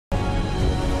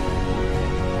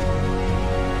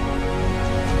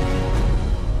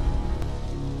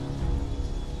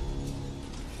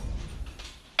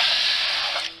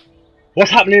What's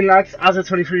happening, lads?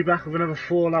 Azza23 back with another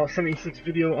Fallout 76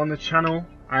 video on the channel,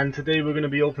 and today we're going to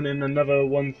be opening another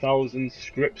 1000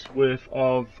 scripts worth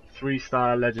of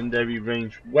 3-star legendary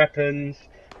ranged weapons,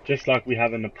 just like we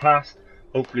have in the past.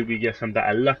 Hopefully we get some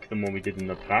better luck than what we did in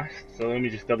the past. So let me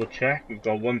just double check. We've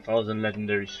got 1000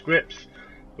 legendary scripts.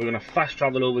 We're going to fast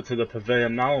travel over to the Purveyor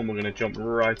now, and we're going to jump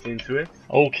right into it.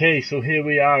 Okay, so here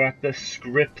we are at the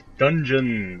Scrip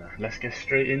dungeon. Let's get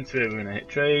straight into it. We're going to hit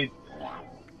trade.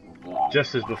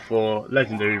 Just as before,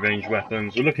 legendary ranged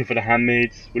weapons. We're looking for the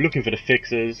handmaids, we're looking for the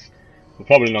fixers. We're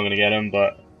probably not going to get them,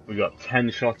 but we got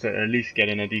 10 shots at least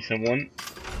getting a decent one.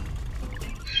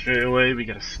 Straight away we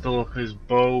get a stalker's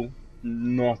bow.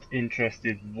 Not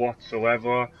interested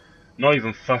whatsoever. Not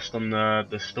even fussed on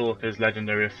the stalker's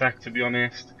legendary effect, to be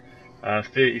honest.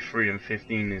 33 and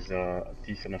 15 is a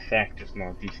decent effect, just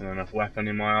not a decent enough weapon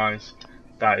in my eyes.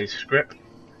 That is Scrip.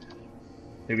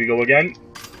 Here we go again.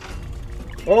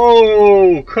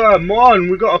 Oh, come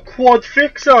on, we got a quad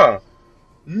fixer.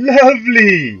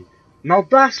 Lovely. Now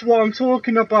that's what I'm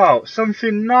talking about.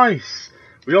 Something nice.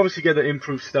 We obviously get the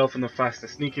improved stealth and the faster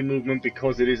sneaking movement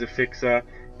because it is a fixer.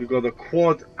 We've got the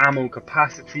quad ammo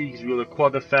capacity because we've got the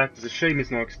quad effect. It's a shame it's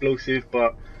not explosive,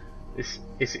 but it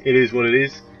is what it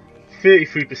is.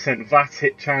 33% VATS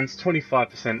hit chance,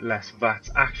 25% less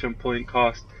VATS action point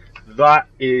cost. That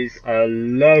is a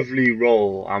lovely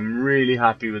roll. I'm really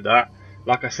happy with that.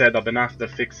 Like I said, I've been after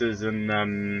fixers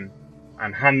and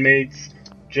handmaids.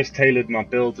 Just tailored my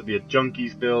build to be a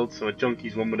junkies build, so a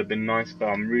junkies one would have been nice, but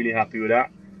I'm really happy with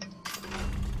that.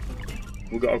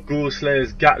 We've got a Ghoul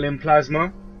Slayer's Gatling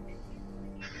Plasma.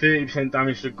 30%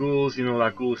 damage to ghouls. You know,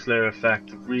 that Ghoul Slayer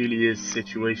effect really is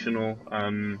situational.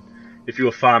 If you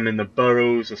were farming the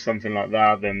burrows or something like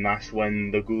that, then that's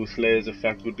when the Ghoul Slayer's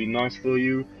effect would be nice for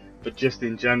you. But just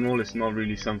in general, it's not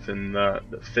really something that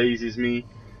phases me.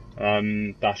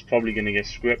 That's probably going to get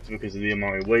scripted because of the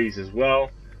amount it weighs as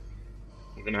well.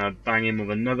 We're going to bang in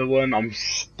with another one. I'm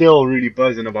still really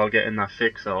buzzing about getting that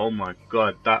fixer. Oh my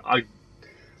god,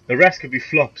 the rest could be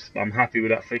flops, but I'm happy with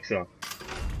that fixer.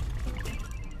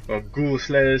 Got Ghoul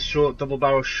Slayer's short double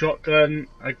barrel shotgun.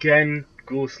 Again,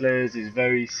 Ghoul Slayer's is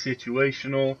very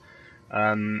situational.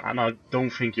 And I don't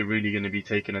think you're really going to be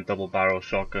taking a double barrel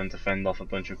shotgun to fend off a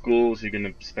bunch of ghouls. You're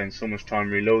going to spend so much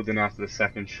time reloading after the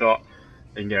second shot.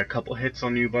 They can get a couple hits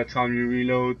on you by the time you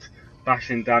reload.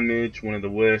 Bashing damage, one of the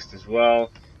worst as well.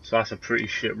 So that's a pretty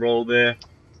shit roll there.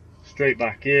 Straight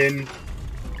back in.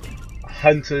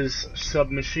 Hunter's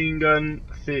submachine gun,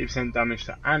 30% damage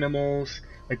to animals.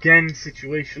 Again,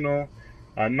 situational.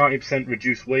 90%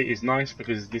 reduced weight is nice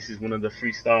because this is one of the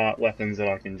 3-star weapons that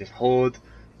I can just hoard.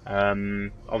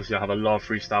 Obviously I have a lot of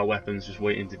 3-star weapons just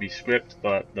waiting to be scripted,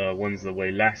 but the ones that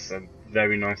weigh less are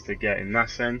very nice to get in that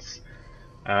sense.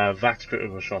 VATS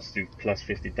critical shots do plus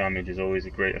 50 damage is always a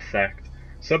great effect.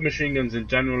 Submachine guns in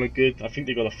general are good. I think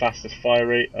they got the fastest fire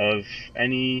rate of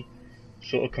any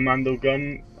sort of commando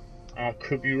gun. I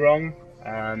could be wrong.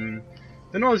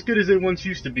 They're not as good as they once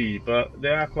used to be, but they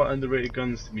are quite underrated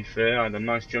guns, to be fair. I had a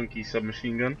nice junky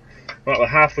submachine gun. Right, we're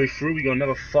halfway through. We got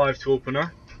another 5 to open up.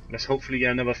 Let's hopefully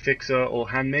get another fixer or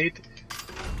handmade.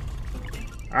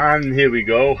 And here we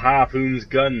go, Harpoon's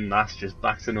gun. That's just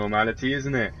back to normality,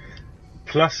 isn't it?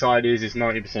 Plus side is it's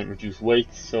 90% reduced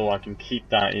weight, so I can keep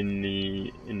that in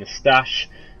the stash.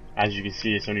 As you can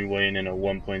see, it's only weighing in at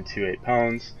 1.28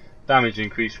 pounds. Damage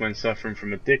increase when suffering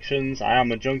from addictions. I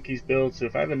am a junkies build, so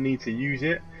if I ever need to use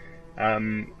it,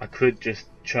 I could just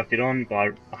chuck it on, but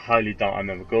I highly doubt I'm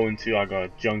ever going to. I got a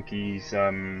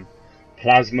junkies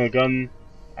plasma gun,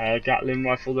 Gatling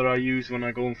rifle that I use when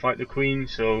I go and fight the Queen,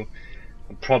 so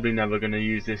I'm probably never going to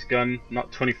use this gun.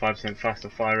 Not 25% faster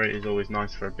fire rate is always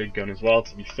nice for a big gun as well,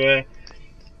 to be fair.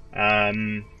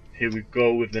 Here we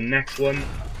go with the next one.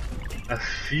 A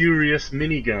Furious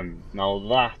minigun. Now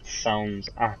that sounds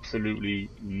absolutely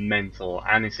mental,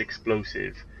 and it's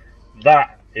explosive.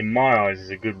 That, in my eyes, is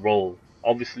a good roll.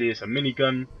 Obviously it's a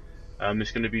minigun.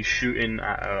 It's going to be shooting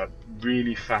at a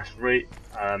really fast rate.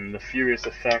 The Furious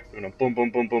effect, we're going to boom boom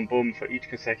boom boom boom. For each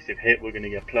consecutive hit we're going to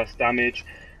get plus damage.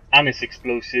 And it's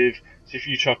explosive, so if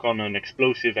you chuck on an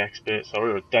explosive expert,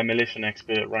 or a demolition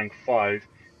expert rank 5,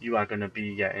 you are going to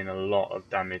be getting a lot of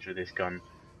damage with this gun.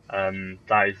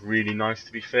 That is really nice,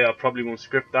 to be fair. I probably won't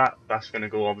script that. That's going to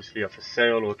go obviously up for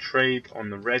sale or trade on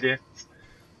the Reddit.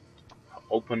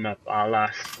 Open up our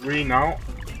last 3 now,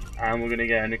 and we're going to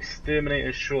get an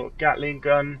Exterminator's short Gatling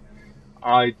gun.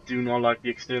 I do not like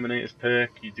the Exterminator's perk.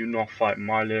 You do not fight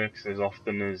Milurks as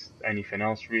often as anything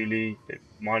else, really.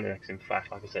 Milurks, in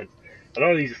fact, like I said, a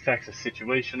lot of these effects are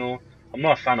situational. I'm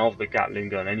not a fan of the Gatling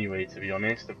gun anyway, to be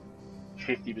honest. The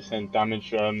 50%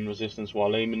 damage resistance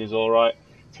while aiming is alright.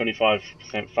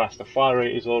 25% faster fire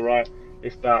rate is alright.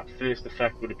 If that first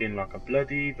effect would have been like a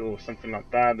bloodied or something like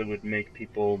that, that would make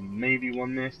people maybe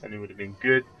want this, then it would have been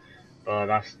good. But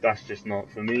that's just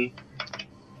not for me.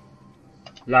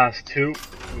 Last two,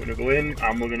 we're going to go in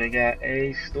and we're going to get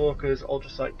a Stalker's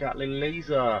Ultrasight Gatling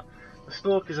Laser. The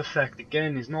Stalker's effect,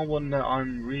 again, is not one that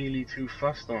I'm really too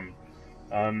fussed on.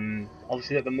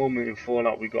 Obviously at the moment in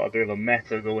Fallout we got a bit of a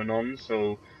meta going on,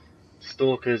 so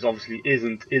Stalkers obviously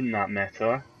isn't in that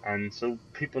meta, and so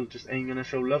people just ain't going to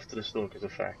show love to the Stalker's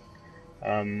effect.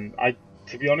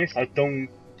 To be honest, I don't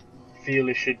feel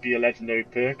it should be a legendary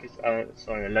perk, a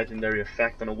legendary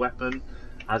effect on a weapon,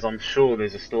 as I'm sure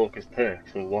there's a Stalker's perk,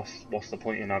 so what's the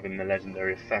point in having the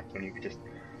legendary effect when you could just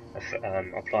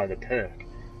apply the perk?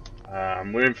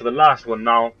 We're in for the last one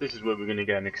now. This is where we're going to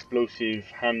get an explosive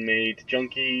handmade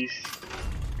junkies.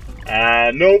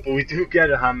 No, but we do get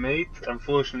a handmade.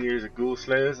 Unfortunately, it is a Ghoul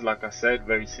Slayers, like I said,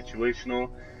 very situational.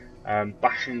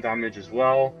 Bashing damage as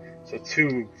well. So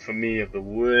two, for me, of the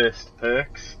worst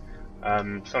perks.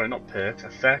 Sorry, not perks,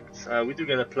 effects. We do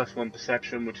get a +1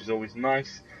 perception, which is always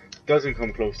nice. Doesn't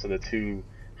come close to the two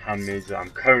handmaids that I'm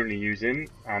currently using,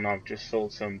 and I've just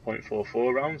sold some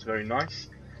 .44 rounds, very nice.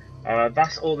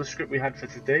 That's all the script we had for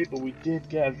today, but we did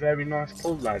get a very nice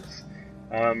pull, lads.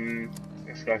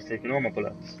 This guy's taking all my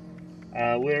bullets.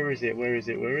 Where is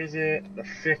it? The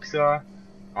Fixer.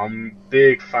 I'm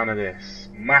big fan of this,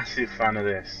 massive fan of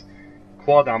this.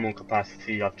 Quad ammo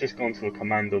capacity. I've just gone to a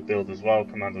commando build as well,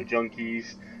 commando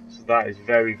junkies, so that is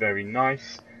very, very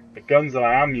nice. The guns that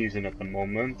I am using at the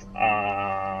moment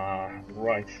are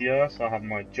right here. So I have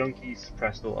my junkies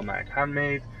suppressed automatic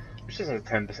handmade, which just has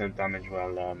 10% damage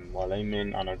while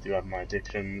aiming, and I do have my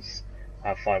addictions. I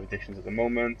have 5 addictions at the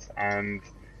moment, and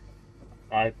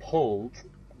I pulled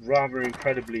rather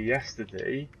incredibly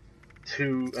yesterday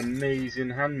 2 amazing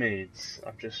handmaids.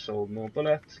 I've just sold more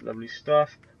bullets, lovely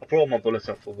stuff. I brought my bullets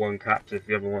up for 1 capture. If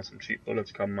you ever want some cheap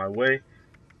bullets, come my way.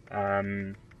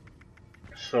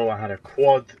 So I had a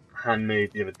quad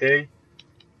handmade the other day,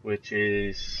 which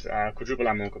is quadruple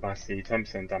ammo capacity,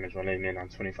 10% damage while aiming, and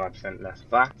 25% less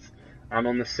VAT. And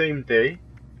on the same day,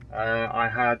 I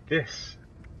had this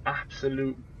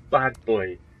absolute bad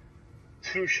boy,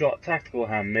 2-shot tactical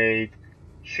handmade,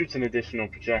 shoots an additional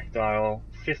projectile,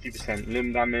 50%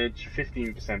 limb damage,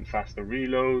 15% faster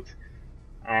reload,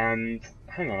 and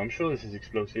hang on, I'm sure this is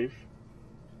explosive.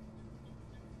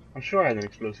 I'm sure I had an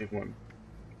explosive one.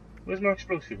 Where's my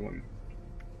explosive one?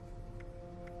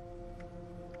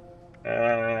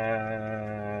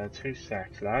 2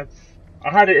 secs, lads.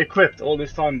 I had it equipped all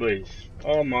this time, boys.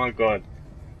 Oh my god.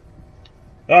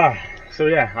 So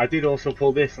yeah, I did also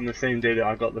pull this on the same day that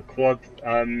I got the quad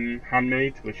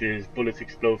handmade, which is bullets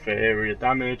explode for area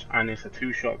damage, and it's a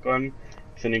 2-shot gun.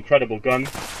 It's an incredible gun,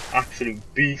 absolute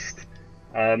beast.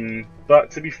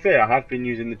 But to be fair, I have been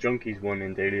using the junkies one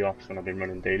in daily ops when I've been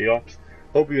running daily ops.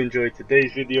 Hope you enjoyed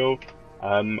today's video.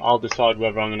 I'll decide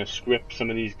whether I'm going to script some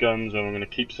of these guns, or I'm going to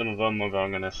keep some of them, whether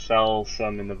I'm going to sell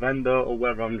some in the vendor, or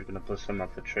whether I'm just going to put some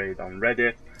up for trade on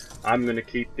Reddit. I'm going to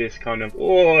keep this kind of...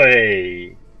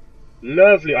 Oi!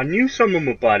 Lovely. I knew someone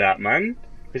would buy that, man.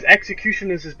 Because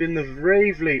Executioners has been the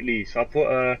rave lately, so I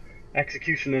put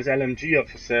Executioners LMG up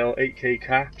for sale, 8k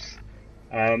caps.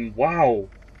 Wow.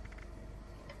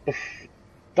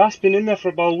 That's been in there for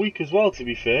about a week as well, to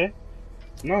be fair.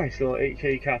 Nice little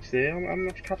 8k caps there. How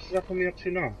much caps is that putting me up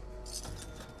to now?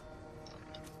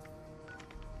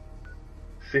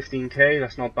 15k,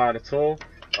 that's not bad at all.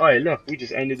 Alright, look, we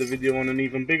just ended the video on an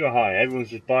even bigger high. Everyone's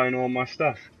just buying all my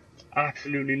stuff.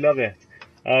 Absolutely love it.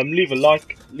 Leave a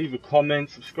like, leave a comment,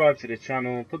 subscribe to the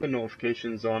channel, put the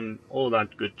notifications on, all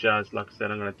that good jazz. Like I said,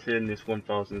 I'm going to turn this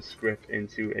 1000 script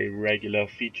into a regular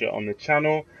feature on the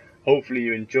channel. Hopefully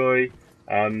you enjoy.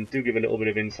 Do give a little bit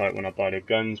of insight when I buy the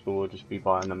guns, but we'll just be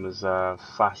buying them as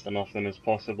fast and often as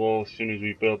possible. As soon as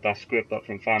we build that script up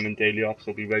from farming daily ops,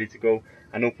 we'll be ready to go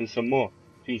and open some more.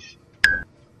 Peace.